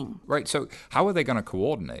becoming a thing. Right, so how are they going to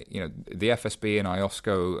coordinate? You know, the FSB and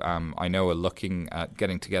IOSCO, I know, are looking at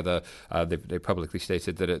getting together. They publicly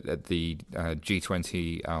stated that at the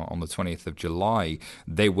G20 on the 20th of July,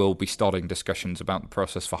 they will be starting discussions about the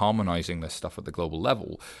process for harmonizing this stuff at the global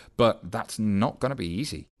level. But that's not going to be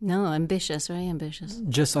easy. No, ambitious, very ambitious.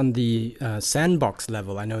 Just on the sandbox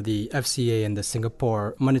level, I know the FCA and the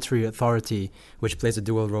Singapore Monetary Authority, which plays a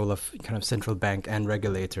dual role of kind of central bank and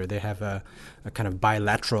regulator, they have a kind of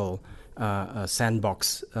bilateral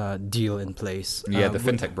sandbox deal in place. Yeah, the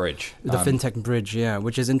FinTech Bridge. The FinTech Bridge, yeah,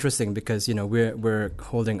 which is interesting because, you know, we're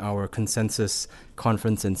holding our consensus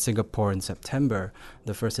conference in Singapore in September,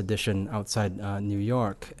 the first edition outside New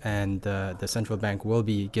York, and the central bank will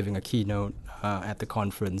be giving a keynote at the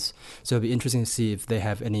conference. So it'll be interesting to see if they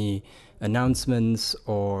have any announcements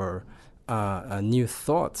or new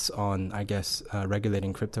thoughts on, I guess,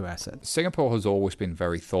 regulating crypto assets. Singapore has always been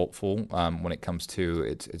very thoughtful when it comes to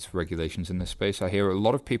its regulations in this space. I hear a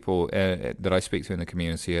lot of people that I speak to in the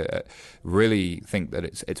community really think that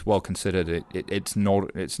it's well considered. It's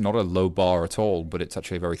not a low bar at all, but it's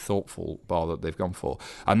actually a very thoughtful bar that they've gone for.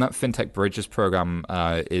 And that FinTech Bridges program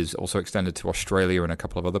is also extended to Australia and a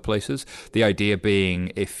couple of other places. The idea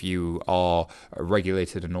being, if you are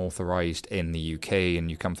regulated and authorized in the UK and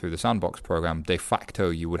you come through the sandbox program, de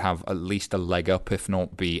facto you would have at least a leg up, if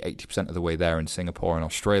not be 80% of the way there in Singapore and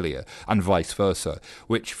Australia, and vice versa,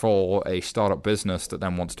 which for a startup business that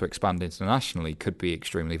then wants to expand internationally could be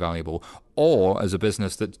extremely valuable. Or as a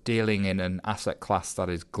business that's dealing in an asset class that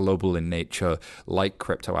is global in nature, like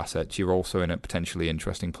crypto assets, you're also in a potentially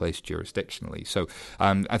interesting place jurisdictionally. So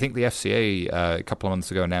I think the FCA a couple of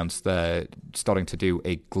months ago announced they're starting to do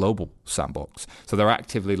a global sandbox. So they're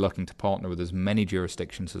actively looking to partner with as many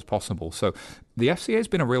jurisdictions as possible. So the FCA has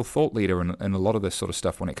been a real thought leader in a lot of this sort of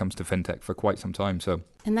stuff when it comes to fintech for quite some time.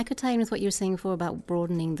 And that could tie in with what you were saying before about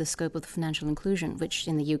broadening the scope of the financial inclusion, which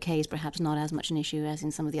in the UK is perhaps not as much an issue as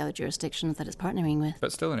in some of the other jurisdictions that it's partnering with.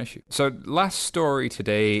 But still an issue. So last story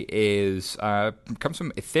today comes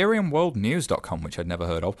from EthereumWorldNews.com, which I'd never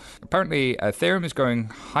heard of. Apparently, Ethereum is going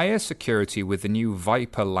higher security with the new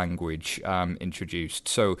Viper language introduced.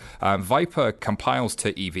 So Viper compiles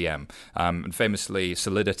to EVM. And famously,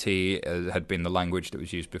 Solidity had been the language that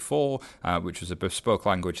was used before, which was a bespoke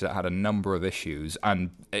language that had a number of issues.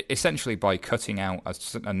 And essentially, by cutting out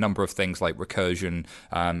a number of things like recursion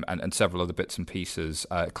and several other bits and pieces,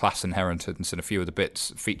 class inheritance and a few of the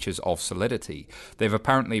features of Solidity, they've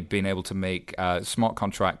apparently been able to make smart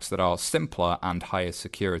contracts that are simpler and higher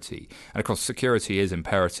security. And of course, security is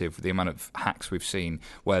imperative. The amount of hacks we've seen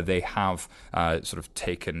where they have sort of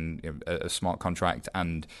taken a smart contract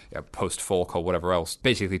and post-fork or whatever else,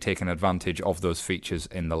 basically taken advantage of those features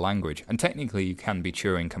in the language. And technically, you can be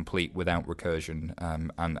Turing complete without recursion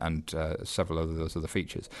and several of those other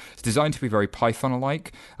features. It's designed to be very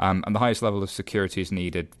Python-alike, and the highest level of security is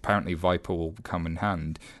needed. Apparently, Viper will come in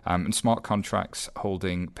hand. And smart contracts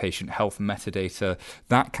holding patient health metadata,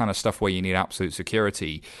 that kind of stuff where you need absolute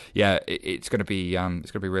security, it's going to be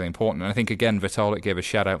really important. And I think, again, Vitalik gave a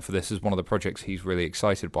shout-out for this as one of the projects he's really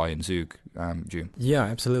excited by in Zug, June. Yeah,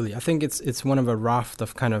 absolutely. I think it's one of a raft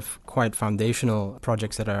of kind of quite foundational foundational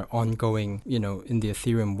projects that are ongoing, in the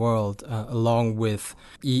Ethereum world, along with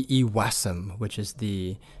EWASM, which is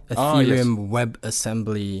the Ethereum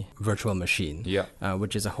WebAssembly virtual machine,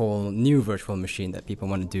 which is a whole new virtual machine that people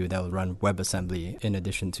want to do that will run WebAssembly in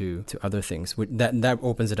addition to other things. That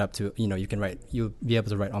opens it up to, you'll be able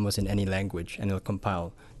to write almost in any language, and it'll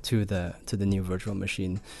compile to the new virtual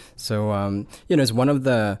machine. So it's one of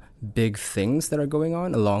the big things that are going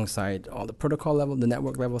on alongside all the protocol level, the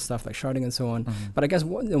network level stuff like sharding and so on. But I guess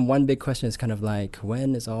one big question is kind of like,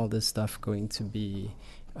 when is all this stuff going to be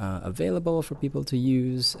available for people to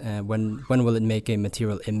use? When will it make a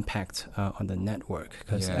material impact on the network?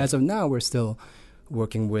 Because as of now, we're still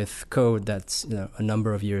working with code that's a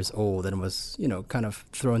number of years old and was kind of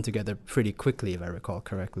thrown together pretty quickly, if I recall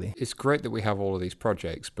correctly. It's great that we have all of these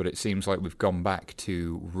projects, but it seems like we've gone back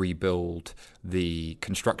to rebuild the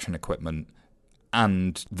construction equipment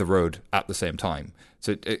and the road at the same time.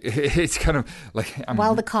 So it's kind of like...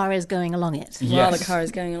 while the car is going along it. Yes. While the car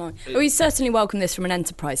is going along. We certainly welcome this from an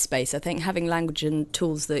enterprise space. I think having language and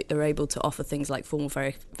tools that are able to offer things like formal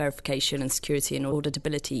verification and security and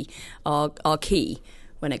auditability are key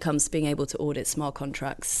when it comes to being able to audit smart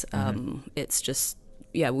contracts. It's just...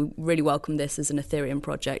 we really welcome this as an Ethereum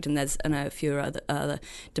project, and there's a few other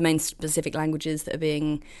domain-specific languages that are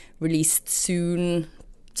being released soon,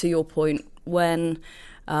 to your point, when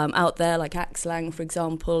out there, like Axlang, for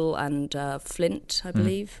example, and Flint, I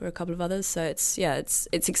believe, or a couple of others. So it's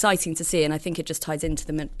exciting to see, and I think it just ties into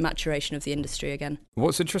the maturation of the industry again.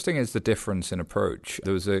 What's interesting is the difference in approach.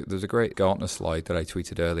 There was a great Gartner slide that I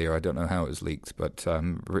tweeted earlier. I don't know how it was leaked, but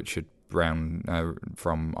Richard Brown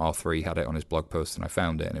from R3 had it on his blog post, and I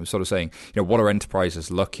found it, and it was sort of saying, what are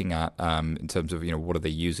enterprises looking at in terms of, what are they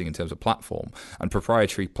using in terms of platform? And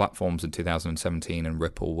proprietary platforms in 2017 and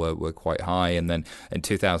Ripple were quite high, and then in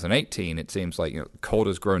 2018 it seems like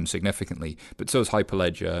Corda's grown significantly, but so is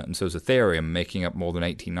Hyperledger and so is Ethereum, making up more than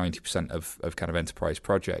 80-90% of kind of enterprise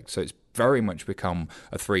projects. So it's very much become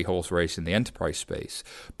a three-horse race in the enterprise space.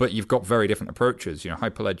 But you've got very different approaches.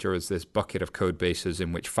 Hyperledger is this bucket of code bases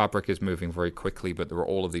in which Fabric is moving very quickly, but there are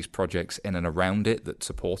all of these projects in and around it that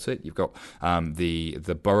support it. You've got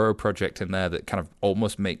the Burrow project in there that kind of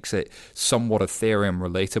almost makes it somewhat Ethereum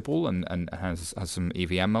relatable and has some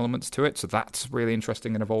EVM elements to it. So that's really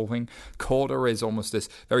interesting and evolving. Corda is almost this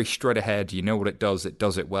very straight ahead. You know what it does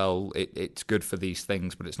it well. It's good for these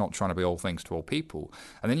things, but it's not trying to be all things to all people.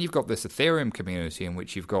 And then you've got this Ethereum community in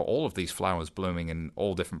which you've got all of these flowers blooming in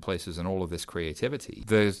all different places and all of this creativity.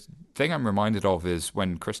 The thing I'm reminded of is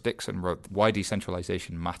when Chris Dixon wrote Why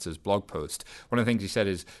Decentralization Matters blog post. One of the things he said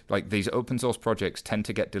is, like, these open source projects tend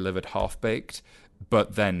to get delivered half-baked,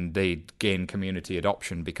 but then they gain community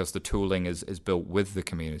adoption because the tooling is built with the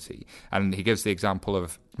community. And he gives the example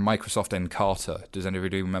of Microsoft Encarta. Does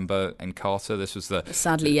anybody remember Encarta? This was the...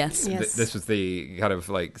 Sadly, yes. This was the kind of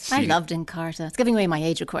like... I loved Encarta. It's giving away my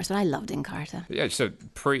age, of course, but I loved Encarta. Yeah, so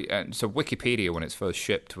Wikipedia, when it's first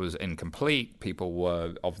shipped, was incomplete. People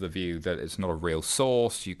were of the view that it's not a real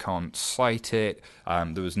source. You can't cite it.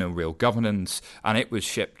 There was no real governance. And it was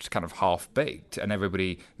shipped kind of half-baked, and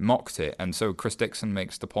everybody mocked it. And so Chris Dixon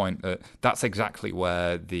makes the point that that's exactly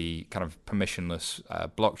where the kind of permissionless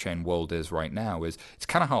blockchain world is right now. It's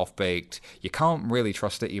kind of half-baked. You can't really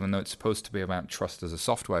trust it, even though it's supposed to be about trust as a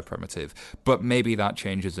software primitive. But maybe that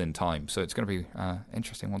changes in time. So it's going to be an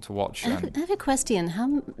interesting one to watch. I have a question.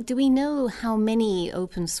 Do we know how many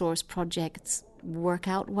open source projects work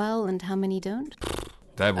out well and how many don't?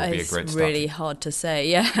 That would be a great It's start. really hard to say.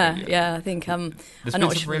 Yeah. I think There's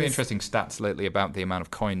been some really interesting stats lately about the amount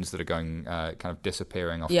of coins that are going kind of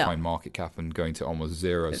disappearing off CoinMarketCap and going to almost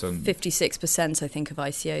zero. So 56%, I think, of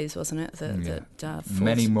ICOs, wasn't it? That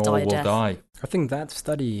many more will die. I think that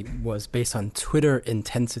study was based on Twitter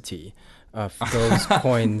intensity of those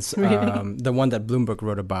coins. Really? The one that Bloomberg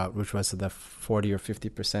wrote about, which was the 40 or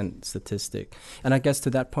 50% statistic. And I guess to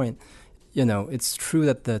that point, it's true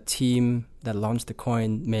that the team that launched the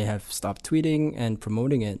coin may have stopped tweeting and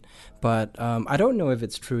promoting it, but I don't know if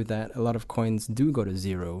it's true that a lot of coins do go to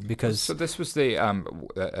zero because... So this was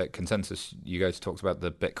the consensus. You guys talked about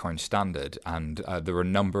the Bitcoin standard, and there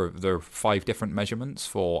are 5 different measurements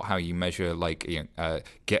for how you measure, like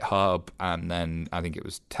GitHub, and then I think it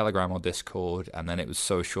was Telegram or Discord, and then it was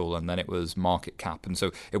social, and then it was market cap. And so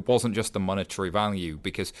it wasn't just the monetary value,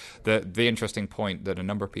 because the interesting point that a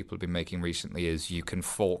number of people have been making recently is you can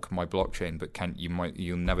fork my blockchain, but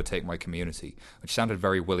you'll never take my community, which sounded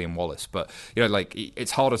very William Wallace. But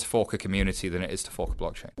it's harder to fork a community than it is to fork a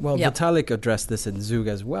blockchain. Well, Vitalik addressed this in Zug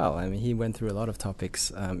as well. I mean, he went through a lot of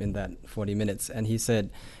topics in that 40 minutes, and he said,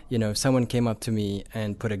 if someone came up to me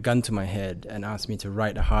and put a gun to my head and asked me to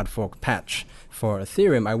write a hard fork patch for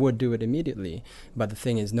Ethereum, I would do it immediately. But the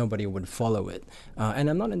thing is, nobody would follow it. And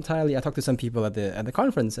I'm not entirely, I talked to some people at the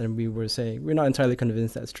conference, and we were saying, we're not entirely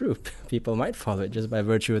convinced that's true. People might follow it just by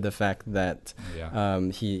virtue of the fact that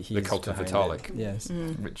he's the cult of Vitalik. Yes.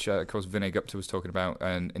 Which, of course, Vinay Gupta was talking about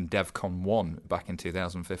in DevCon 1 back in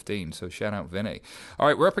 2015. So shout out Vinay. All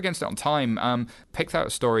right, we're up against it on time. Picked out a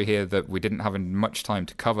story here that we didn't have much time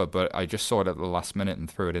to cover, but I just saw it at the last minute and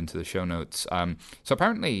threw it into the show notes. So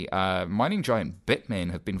apparently, mining giant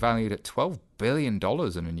Bitmain have been valued at $12 billion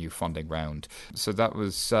in a new funding round. So that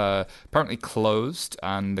was apparently closed,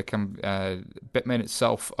 and Bitmain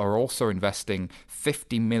itself are also investing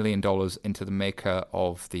 $50 million into the maker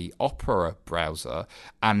of the Opera browser.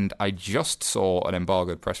 And I just saw an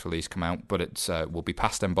embargoed press release come out, but it will be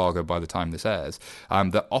past embargo by the time this airs,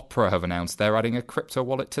 that Opera have announced they're adding a crypto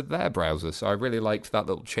wallet to their browser. So I really liked that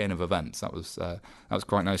little chain of events. That was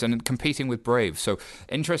quite nice. And competing with Brave. So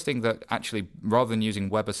interesting that actually, rather than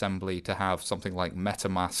using WebAssembly to have something like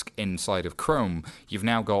MetaMask inside of Chrome, you've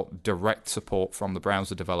now got direct support from the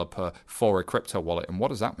browser developer for a crypto wallet. And what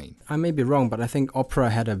does that mean? I may be wrong, but I think Opera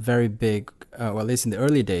had a very big, well, at least in the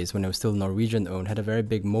early days when it was still Norwegian-owned, had a very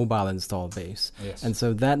big mobile install base. Yes. And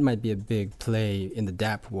so that might be a big play in the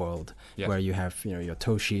dApp world, yes, where you have your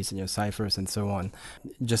Toshis and your Cyphers and so on,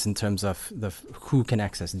 just in terms of who can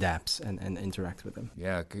access dApps and interact with them.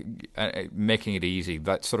 Yeah, making it easy.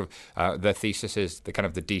 That sort of their thesis is the kind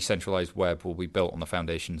of the decentralized web will be built on the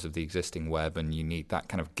foundations of the existing web, and you need that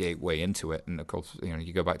kind of gateway into it. And of course,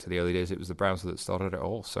 you go back to the early days, it was the browser that started it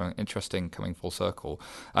all. So interesting, coming full circle.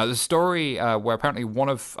 There's a story where apparently one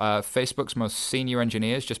of Facebook's most senior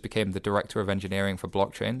engineers just became the director of engineering for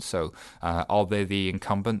blockchain. So are they the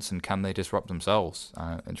incumbents, and can they disrupt themselves?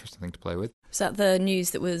 Interesting thing to play with. Was that the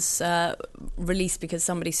news that was released because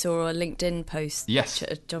somebody saw a LinkedIn post? Yes.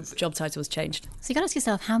 Job title was changed. So you got to ask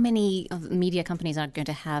yourself, how many of the media companies are going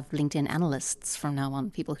to have LinkedIn analysts from now on?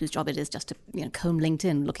 People whose job it is just to comb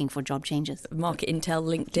LinkedIn looking for job changes. Market Intel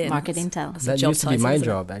LinkedIn. Market Intel. That used to be my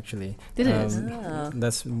job, actually. Did it?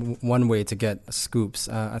 That's one way to get scoops.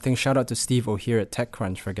 I think shout out to Steve O'Hear at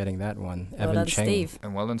TechCrunch for getting that one. Well Evan done, Cheng. Steve.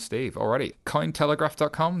 And well done, Steve. Alrighty.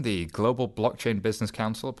 Cointelegraph.com, the Global Blockchain Business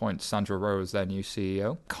Council, appoints Sandra Rowe as their new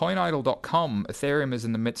CEO. CoinIdle.com, Ethereum is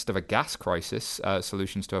in the midst of a gas crisis.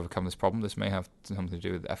 Solutions to overcome this problem. This may have something to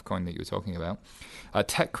do with Fcoin that you were talking about.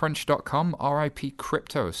 TechCrunch.com, RIP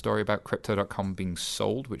Crypto, a story about Crypto.com being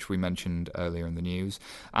sold, which we mentioned earlier in the news.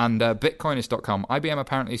 And Bitcoinist.com, IBM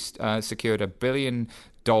apparently secured $1 billion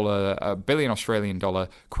Australian dollar,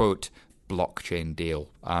 quote, blockchain deal.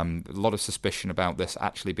 A lot of suspicion about this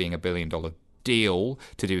actually being $1 billion deal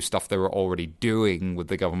to do stuff they were already doing with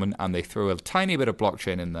the government, and they threw a tiny bit of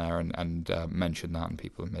blockchain in there and mentioned that, and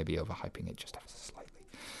people are maybe overhyping it just ever so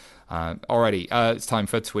slightly. Alrighty, it's time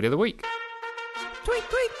for Tweet of the Week. Tweet,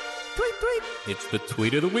 tweet, tweet, tweet. It's the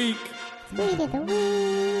Tweet of the Week. Tweet of the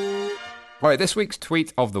week. All right, this week's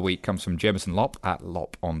tweet of the week comes from Jameson Lopp at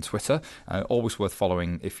Lopp on Twitter. Always worth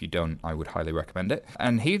following. If you don't, I would highly recommend it.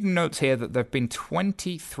 And he notes here that there have been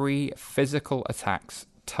 23 physical attacks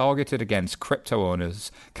targeted against crypto owners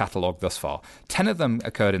catalogued thus far. 10 of them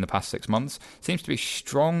occurred in the past 6 months. Seems to be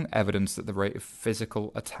strong evidence that the rate of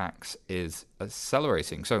physical attacks is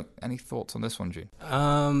accelerating. So any thoughts on this one, June?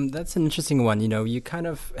 That's an interesting one. You kind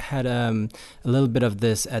of had a little bit of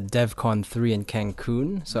this at DevCon 3 in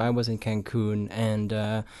Cancun. So I was in Cancun,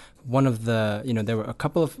 and one of the, there were a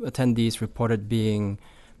couple of attendees reported being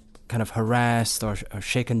kind of harassed or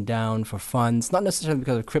shaken down for funds, not necessarily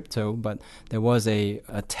because of crypto, but there was a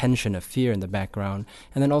tension, a fear in the background.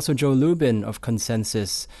 And then also Joe Lubin of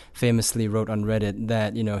Consensus famously wrote on Reddit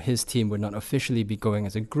that, his team would not officially be going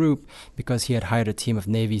as a group because he had hired a team of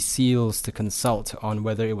Navy SEALs to consult on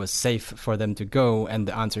whether it was safe for them to go. And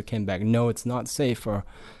the answer came back, no, it's not safe for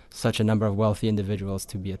such a number of wealthy individuals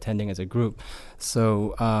to be attending as a group.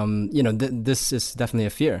 So, this is definitely a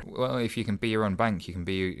fear. Well, if you can be your own bank, you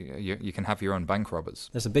can have your own bank robbers.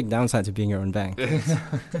 There's a big downside to being your own bank.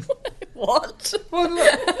 What? Well,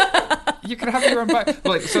 look, you can have your own bank.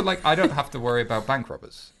 I don't have to worry about bank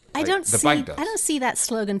robbers. I don't see that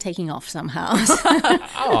slogan taking off somehow.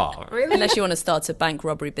 Oh, really? Unless you want to start a bank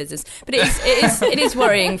robbery business. But it is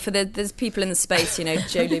worrying for there's people in the space,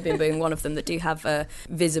 Joe Lubin being one of them, that do have a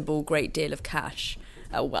visible great deal of cash.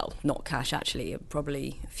 Well, not cash, actually,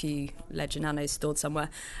 probably a few Ledger Nanos stored somewhere.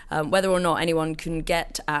 Whether or not anyone can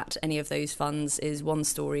get at any of those funds is one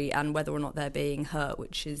story, and whether or not they're being hurt,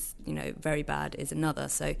 which is, very bad, is another.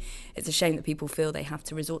 So it's a shame that people feel they have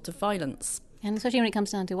to resort to violence. And especially when it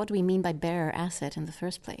comes down to what do we mean by bearer asset in the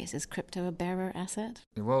first place? Is crypto a bearer asset?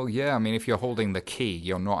 Well, yeah, I mean, if you're holding the key,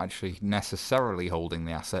 you're not actually necessarily holding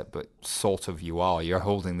the asset, but sort of you are. You're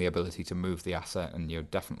holding the ability to move the asset, and you're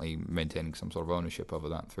definitely maintaining some sort of ownership over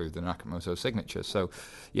that through the Nakamoto signature. So,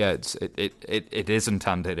 yeah, it isn't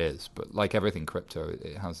and it is. But like everything crypto,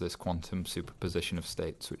 it has this quantum superposition of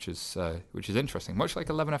states, which is interesting, much like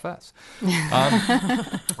 11FS.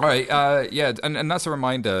 All right, and that's a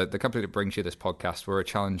reminder, the company that brings you this podcast, we're a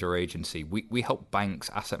challenger agency. We help banks,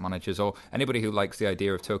 asset managers, or anybody who likes the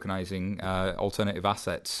idea of tokenizing alternative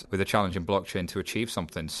assets with a challenge in blockchain to achieve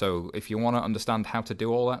something. So if you want to understand how to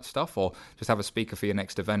do all that stuff or just have a speaker for your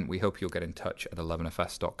next event, we hope you'll get in touch at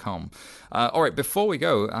 11fs.com. All right, before we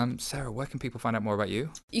go, Sarah, where can people find out more about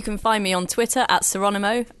you? You can find me on Twitter at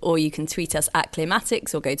Seronimo, or you can tweet us at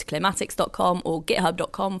Clearmatics, or go to clearmatics.com or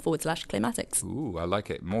github.com/Clearmatics. Ooh, I like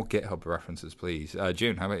it. More GitHub references, please.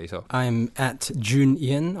 June, how about yourself? I'm at June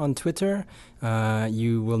Ian on Twitter.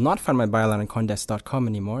 You will not find my byline on Coindesk.com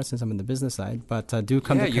anymore since I'm in the business side, but do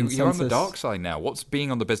come to Consensus. You're on the dark side now. What's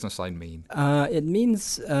being on the business side mean? It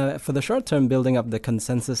means, for the short term, building up the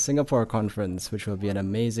Consensus Singapore conference, which will be an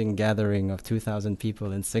amazing gathering of 2,000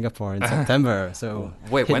 people in Singapore in September. So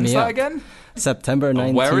wait, when's that again? September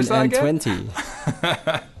 19 and 20.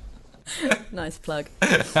 Nice plug.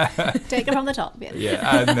 Take it from the top.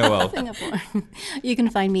 Yeah, Noel. Singapore. You can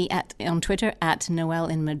find me on Twitter at Noel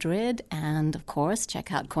in Madrid, and of course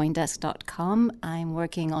check out Coindesk.com. I'm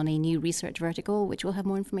working on a new research vertical, which we'll have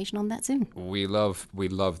more information on that soon. We love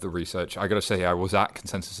the research. I got to say, I was at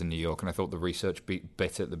Consensus in New York, and I thought the research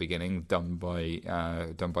bit at the beginning done by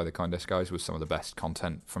the Coindesk guys was some of the best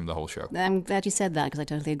content from the whole show. I'm glad you said that because I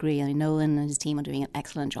totally agree. I mean, Nolan and his team are doing an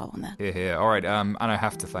excellent job on that. Yeah. All right, and I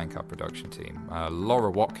have to thank our production team. Laura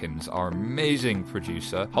Watkins, our amazing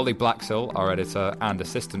producer. Holly Blaxill, our editor and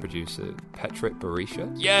assistant producer. Petrit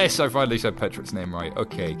Barisha. Yes, I finally said Petrit's name right.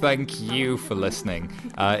 Okay, thank you for listening.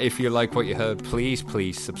 If you like what you heard, please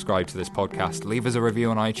subscribe to this podcast. Leave us a review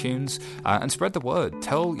on iTunes and spread the word.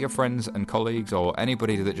 Tell your friends and colleagues or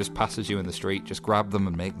anybody that just passes you in the street, just grab them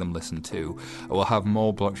and make them listen too. We'll have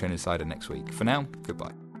more Blockchain Insider next week. For now,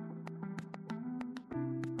 goodbye.